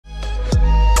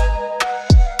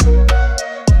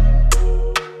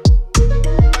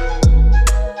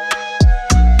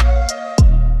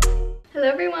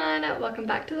welcome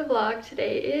back to the vlog.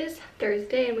 Today is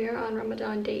Thursday and we are on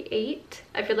Ramadan day 8.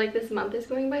 I feel like this month is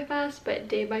going by fast, but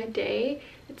day by day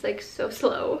it's like so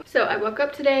slow. So I woke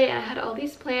up today and I had all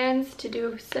these plans to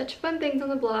do such fun things on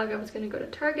the vlog. I was gonna go to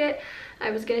Target.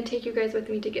 I was gonna take you guys with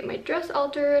me to get my dress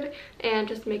altered and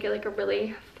just make it like a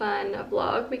really fun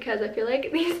vlog, because I feel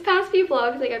like these past few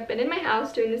vlogs, like I've been in my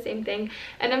house doing the same thing,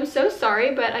 and I'm so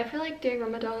sorry, but I feel like during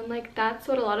Ramadan, like that's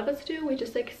what a lot of us do. We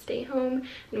just like stay home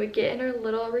and we get in our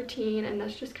little routine, and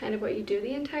that's just kind of what you do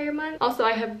the entire month. Also,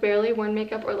 I have barely worn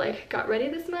makeup or like got ready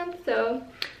this month, so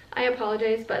I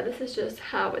apologize, but this is just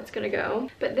how it's gonna go.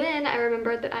 But then I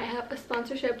remembered that I have a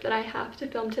sponsorship that I have to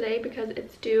film today because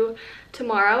it's due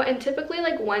tomorrow, and typically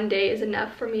like one day is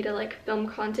enough for me to like film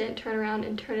content, turn around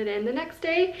and turn it in the next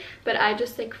day, but I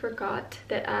just like forgot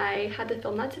that I had to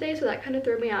film that today, so that kind of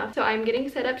threw me off. So I'm getting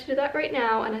set up to do that right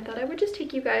now, and I thought I would just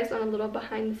take you guys on a little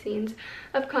behind the scenes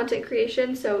of content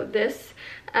creation. So this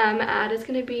ad is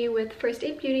going to be with First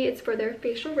Aid Beauty. It's for their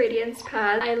facial radiance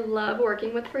pads. I love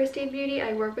working with First Aid Beauty.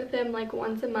 I work with them like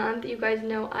once a month. You guys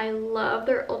know I love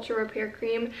their ultra repair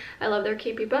cream. I love their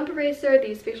KP bump eraser.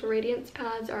 These facial radiance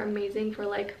pads are amazing for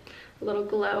like a little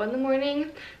glow in the morning,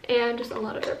 and just a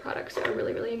lot of their products are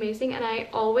really amazing. And I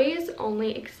always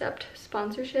only accept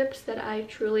sponsorships that I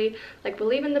truly like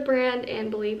believe in the brand and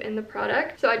believe in the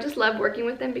product. So I just love working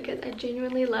with them because I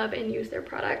genuinely love and use their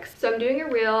products. So I'm doing a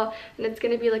reel, and it's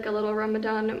going to be like a little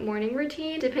Ramadan morning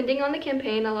routine. Depending on the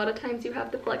campaign, a lot of times you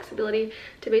have the flexibility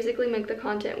to basically make the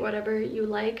content whatever you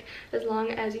like, as long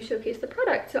as you showcase the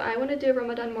product. So I want to do a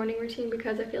Ramadan morning routine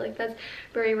because I feel like that's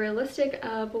very realistic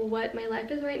of what my life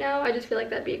is right now. I just feel like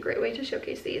that'd be a great way to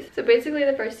showcase these. So basically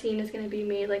the first scene is going to be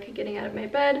me like getting out of my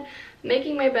bed,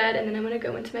 making my bed, and then I'm going to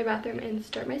go into my bathroom and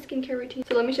start my skincare routine.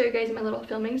 So let me show you guys my little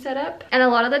filming setup. And a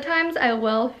lot of the times I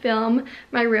will film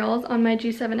my reels on my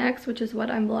G7X, which is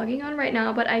what I'm vlogging on right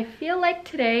now, but I feel like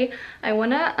today I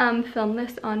want to film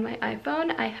this on my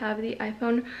iPhone. I have the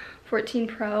iPhone 14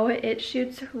 Pro. It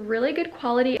shoots really good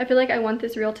quality. I feel like I want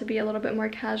this reel to be a little bit more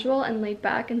casual and laid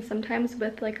back, and sometimes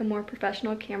with like a more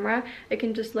professional camera it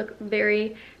can just look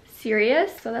very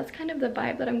serious. So that's kind of the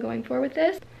vibe that I'm going for with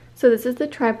this. So this is the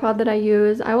tripod that I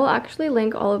use. I will actually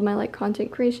link all of my like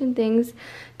content creation things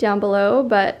down below,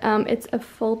 but it's a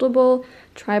foldable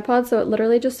tripod, so it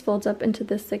literally just folds up into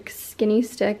this like skinny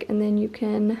stick, and then you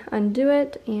can undo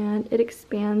it and it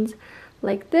expands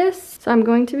like this. So I'm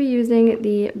going to be using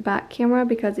the back camera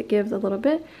because it gives a little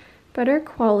bit better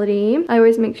quality. I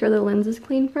always make sure the lens is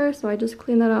clean first, so I just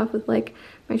clean that off with like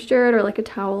my shirt or like a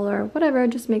towel or whatever.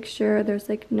 Just make sure there's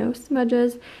like no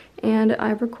smudges, and I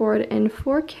record in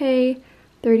 4K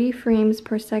 30 frames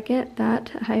per second.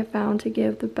 That I have found to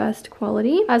give the best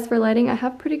quality. As for lighting, I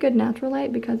have pretty good natural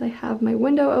light because I have my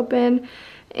window open,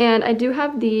 and I do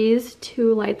have these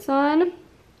two lights on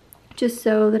just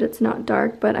so that it's not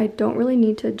dark, but I don't really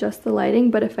need to adjust the lighting.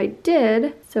 But if I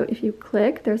did, so if you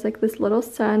click, there's like this little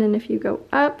sun, and if you go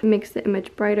up, it makes the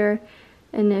image brighter,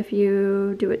 and if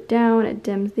you do it down, it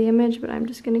dims the image. But I'm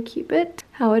just gonna keep it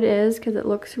how it is because it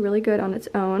looks really good on its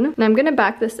own. And I'm gonna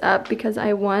back this up because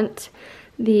I want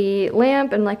the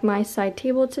lamp and like my side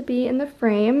table to be in the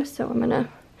frame, so I'm gonna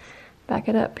back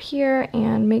it up here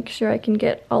and make sure I can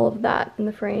get all of that in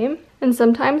the frame. And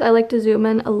sometimes I like to zoom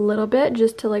in a little bit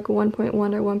just to like 1.1 or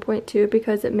 1.2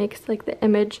 because it makes like the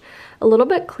image a little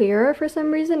bit clearer for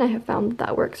some reason. I have found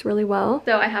that works really well.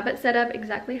 So I have it set up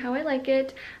exactly how I like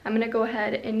it. I'm gonna go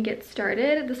ahead and get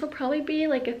started. This will probably be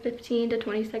like a 15 to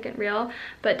 20 second reel,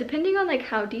 but depending on like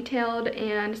how detailed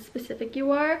and specific you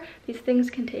are, these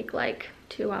things can take like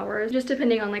 2 hours, just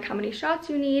depending on like how many shots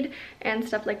you need and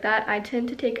stuff like that. I tend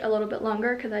to take a little bit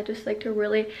longer because I just like to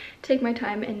really take my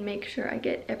time and make sure I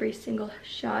get every single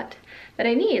shot that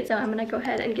I need. So I'm gonna go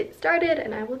ahead and get started,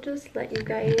 and I will just let you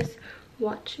guys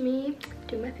watch me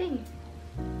do my thing.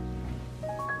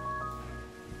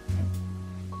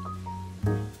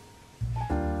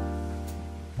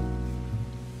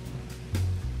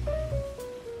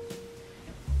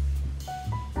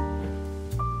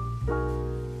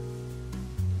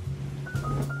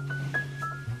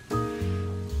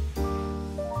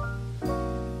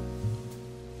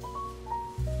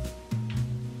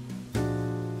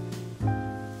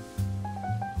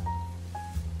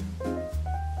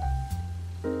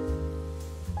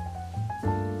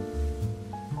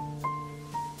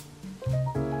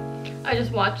 I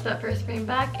just watched that first frame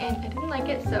back and I didn't like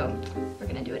it, so we're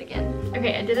gonna do it again.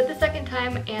 Okay, I did it the second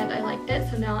time and I liked it,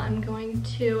 so now I'm going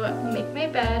to make my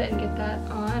bed and get that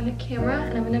on camera,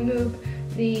 and I'm gonna move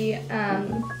the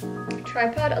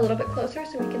tripod a little bit closer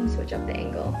so we can switch up the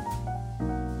angle.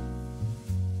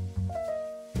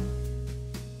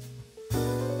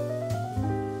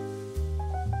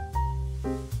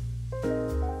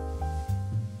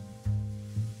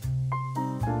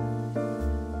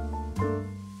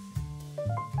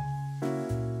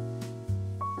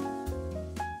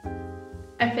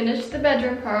 I finished the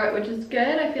bedroom part, which is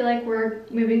good. I feel like we're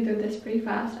moving through this pretty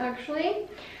fast actually.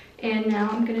 And now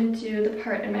I'm gonna do the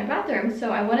part in my bathroom.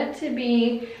 So I want it to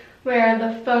be where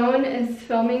the phone is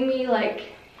filming me like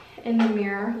in the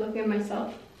mirror, looking at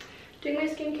myself doing my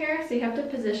skincare. So you have to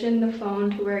position the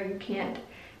phone to where you can't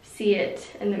see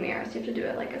it in the mirror. So you have to do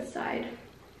it like a side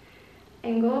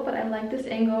angle, but I like this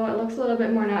angle. It looks a little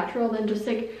bit more natural than just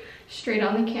like straight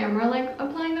on the camera like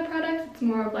applying the products. It's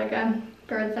more of like a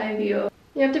bird's eye view.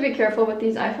 You have to be careful with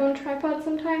these iPhone tripods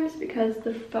sometimes because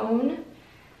the phone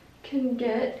can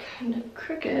get kind of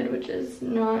crooked, which is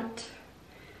not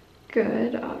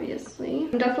good, obviously.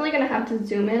 I'm definitely gonna have to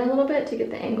zoom in a little bit to get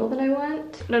the angle that I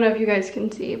want. I don't know if you guys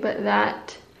can see, but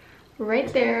that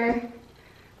right there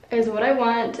is what I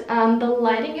want. The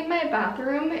lighting in my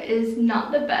bathroom is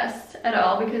not the best at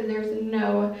all because there's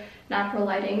no natural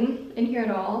lighting in here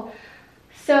at all.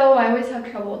 So I always have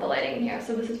trouble with the lighting in here.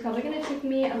 So this is probably gonna take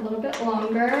me a little bit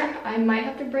longer. I might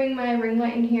have to bring my ring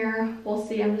light in here. We'll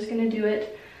see. I'm just gonna do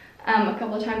it a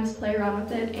couple of times, play around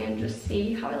with it, and just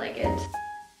see how I like it.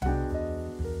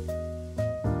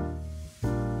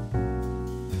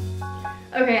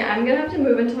 Okay, I'm gonna have to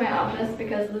move into my office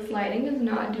because this lighting is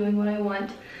not doing what I want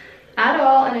at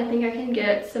all, and I think I can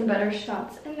get some better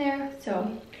shots in there, so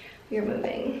we're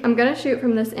moving. I'm gonna shoot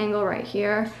from this angle right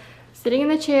here, sitting in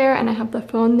the chair, and I have the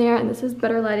phone there, and this is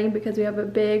better lighting because we have a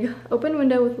big open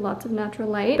window with lots of natural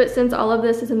light. But since all of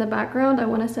this is in the background, I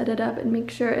wanna set it up and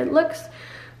make sure it looks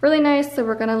really nice, so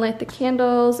we're gonna light the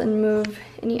candles and move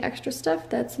any extra stuff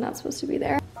that's not supposed to be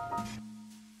there.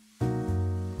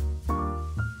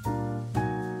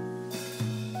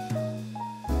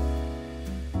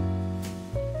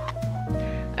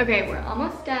 Okay, we're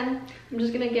almost done. I'm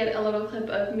just gonna get a little clip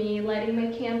of me lighting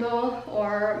my candle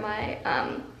or my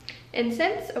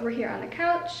incense over here on the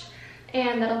couch,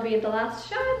 and that'll be the last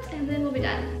shot, and then we'll be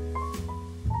done.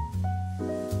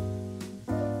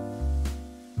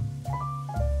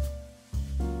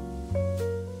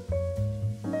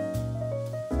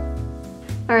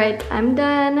 All right, I'm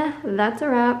done. That's a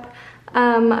wrap.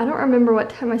 I don't remember what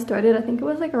time I started. I think it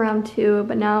was like around 2,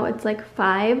 but now it's like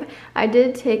 5. I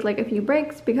did take like a few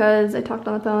breaks because I talked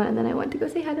on the phone, and then I went to go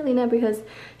say hi to Lena because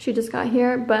she just got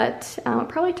here, but it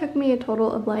probably took me a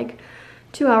total of like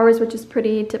 2 hours, which is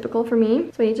pretty typical for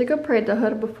me. So I need to go pray at the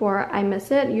hood before I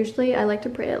miss it. Usually I like to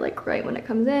pray it like right when it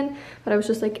comes in, but I was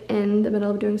just like in the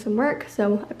middle of doing some work,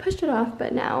 so I pushed it off,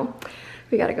 but now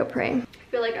we gotta go pray.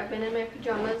 I feel like I've been in my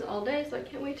pajamas all day, so I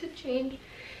can't wait to change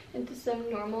into some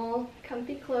normal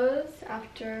comfy clothes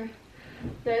after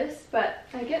this. But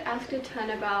I get asked a ton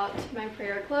about my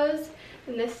prayer clothes,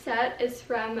 and this set is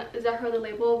from Zahra the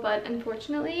Label, but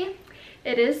unfortunately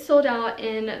it is sold out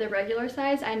in the regular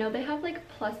size. I know they have like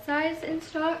plus size in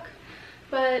stock,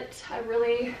 but I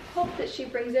really hope that she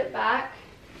brings it back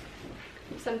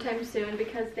sometime soon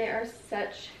because they are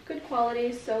such good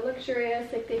quality, so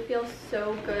luxurious. Like they feel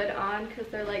so good on because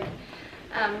they're like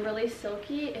really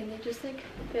silky, and they just like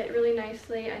fit really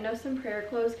nicely. I know some prayer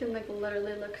clothes can like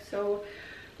literally look so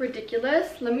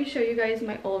ridiculous. Let me show you guys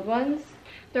my old ones.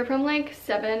 They're from like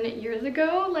 7 years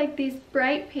ago, like these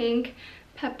bright pink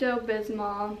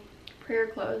Pepto-Bismol prayer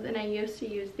clothes, and I used to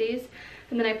use these,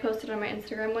 and then I posted on my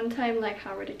Instagram one time like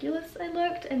how ridiculous I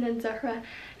looked, and then Zahra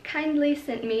kindly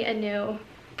sent me a new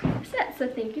set, so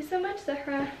thank you so much,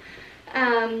 Zahra.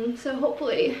 So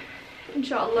hopefully,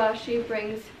 inshallah, she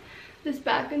brings this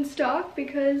back in stock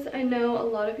because I know a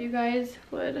lot of you guys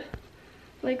would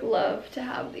like love to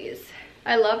have these.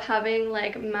 I love having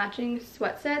like matching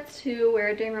sweat sets to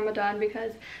wear during Ramadan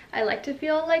because I like to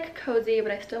feel like cozy,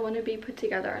 but I still want to be put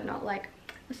together and not like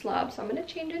a slob. So I'm going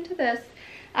to change into this.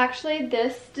 Actually,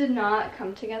 this did not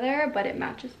come together, but it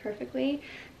matches perfectly.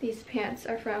 These pants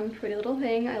are from Pretty Little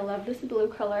Thing. I love this blue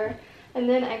color. And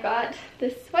then I got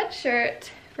this sweatshirt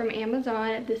from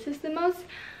Amazon. This is the most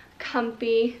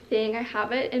comfy thing. I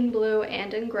have it in blue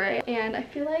and in gray, and I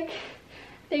feel like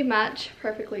they match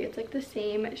perfectly. It's like the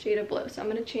same shade of blue, so I'm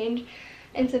gonna change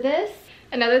into this.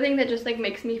 Another thing that just like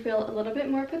makes me feel a little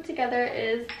bit more put together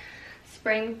is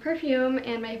spring perfume,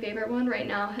 and my favorite one right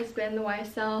now has been the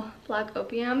YSL Black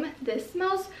Opium. This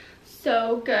smells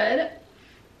so good.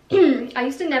 I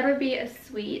used to never be a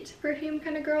sweet perfume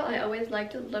kind of girl. I always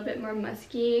liked a little bit more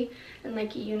musky and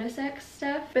like unisex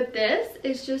stuff, but this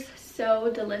is just so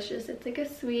delicious. It's like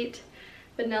a sweet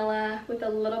vanilla with a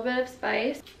little bit of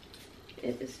spice.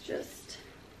 It is just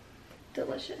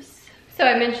delicious. So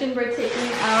I mentioned we're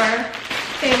taking our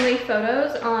family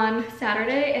photos on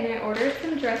Saturday, and I ordered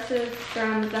some dresses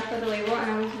from Zahra the Label,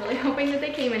 and I was really hoping that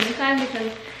they came in time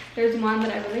because there's one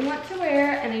that I really want to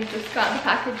wear, and I just got the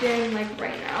packaging like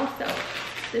right now, so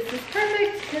this is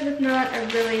perfect because if not, I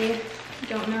really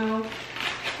don't know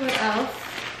what else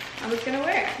I was gonna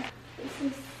wear.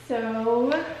 This is so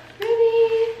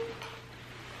pretty.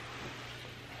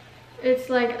 It's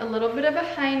like a little bit of a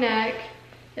high neck.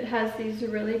 It has these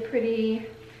really pretty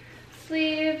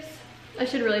sleeves. I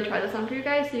should really try this on for you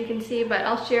guys so you can see, but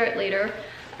I'll share it later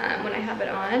when I have it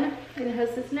on. And it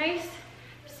has this nice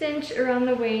cinch around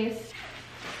the waist.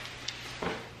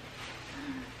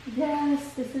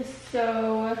 Yes, this is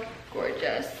so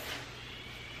gorgeous.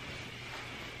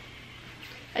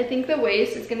 I think the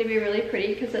waist is going to be really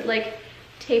pretty because it like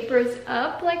tapers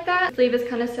up like that. The sleeve is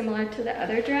kind of similar to the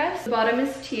other dress. The bottom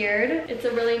is tiered. It's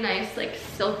a really nice like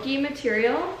silky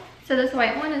material. So this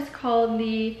white one is called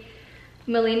the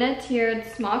Melina Tiered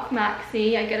Smock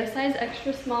Maxi. I get a size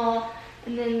extra small.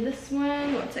 And then this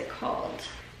one, what's it called?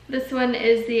 This one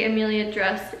is the Amelia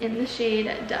dress in the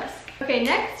shade Dusk. Okay,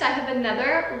 next I have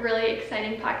another really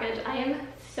exciting package. I am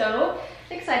so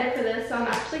excited for this. So I'm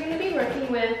actually going to be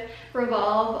working with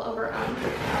Revolve over on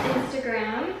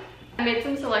Instagram. I made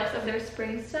some selects of their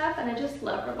spring stuff and I just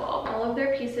love Revolve. All of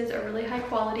their pieces are really high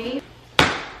quality.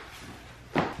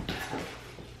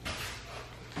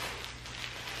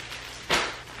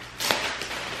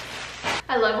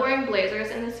 I love wearing blazers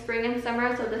in the spring and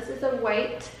summer, so this is a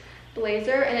white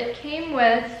blazer and it came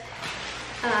with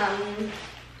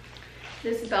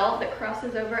this belt that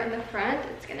crosses over in the front.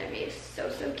 It's gonna be so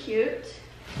cute.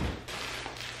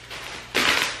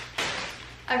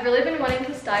 I've really been wanting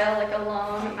to style like a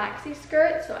long maxi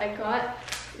skirt, so I got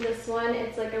this one.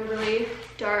 It's like a really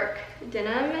dark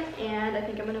denim and I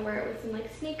think I'm gonna wear it with some like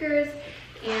sneakers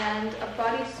and a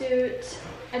bodysuit.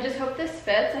 I just hope this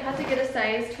fits. I had to get a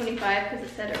size 25 because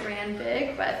it said it ran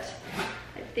big, but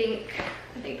I think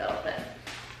that'll fit.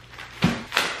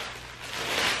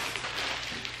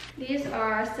 These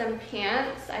are some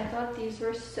pants. I thought these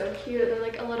were so cute. They're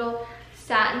like a little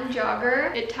satin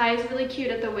jogger. It ties really cute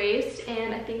at the waist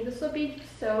and I think this will be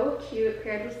so cute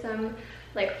paired with some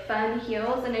like fun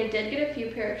heels. And I did get a few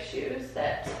pair of shoes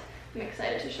that I'm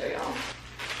excited to show y'all.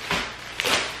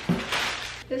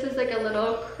 This is like a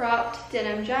little cropped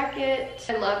denim jacket.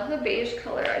 I love the beige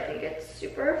color. I think it's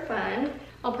super fun.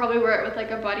 I'll probably wear it with like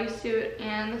a bodysuit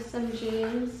and some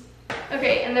jeans.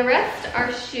 Okay, and the rest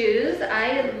are shoes.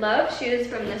 I love shoes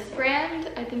from this brand.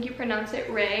 I think you pronounce it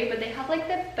Ray, but they have like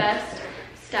the best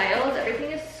styles.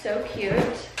 Everything is so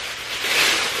cute.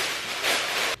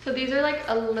 So these are like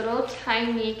a little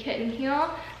tiny kitten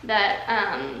heel that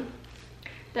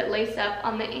lace up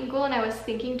on the ankle, and I was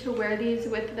thinking to wear these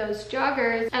with those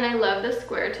joggers, and I love the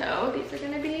square toe. These are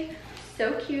gonna be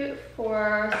so cute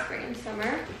for spring and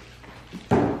summer.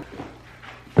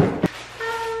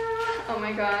 Oh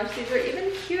my gosh, these are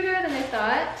even cuter than I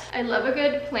thought. I love a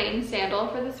good plain sandal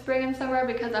for the spring and summer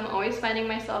because I'm always finding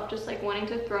myself just like wanting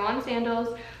to throw on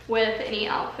sandals with any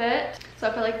outfit. So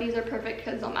I feel like these are perfect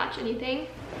because they'll match anything.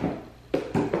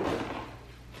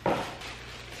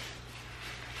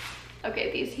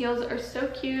 Okay, these heels are so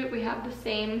cute. We have the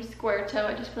same square toe.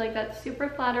 I just feel like that's super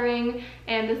flattering,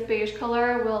 and this beige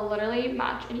color will literally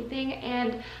match anything.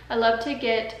 And I love to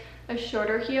get a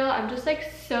shorter heel. I'm just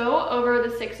like so over the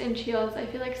 6-inch heels. I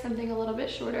feel like something a little bit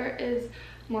shorter is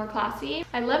more classy.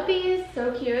 I love these,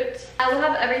 so cute. I will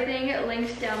have everything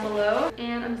linked down below,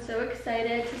 and I'm so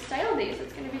excited to style these.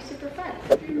 It's gonna be super fun.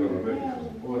 Go ahead, you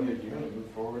want to move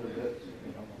forward a bit?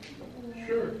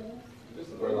 Sure.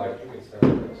 Or like, you can stand up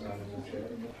and stand in the chair.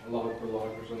 Allah Akbar, Allah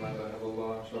Akbar,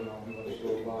 Allah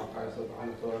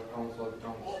Akbar, Allah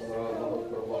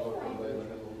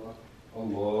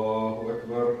Allahu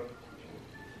Akbar.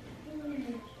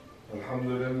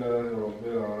 Alhamdulillah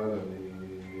Rabbil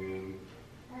Alameen.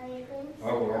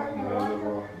 Ar-Rahman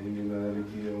Ar-Rahim,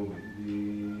 Maliki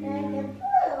Yawmiddin.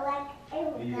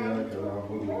 Iyyaka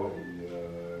na'budu wa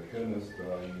iyyaka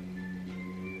nasta'in.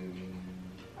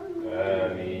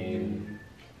 Ameen.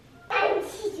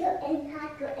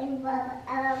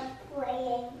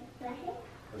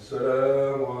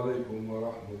 Assalamu alaikum wa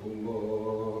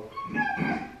rahmatullah.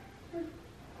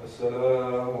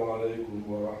 Assalamu alaikum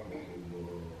wa rahmatullah.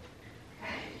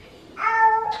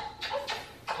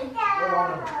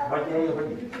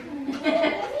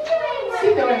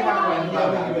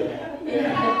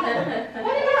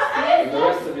 The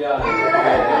rest of y'all.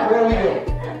 Where are we going?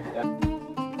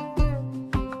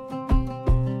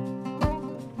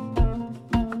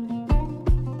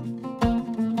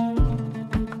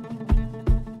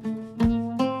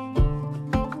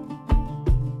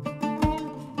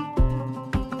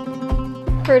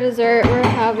 For dessert, we're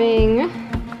having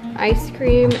ice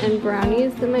cream and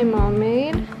brownies that my mom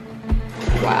made.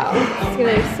 Wow, it's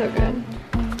gonna be so good.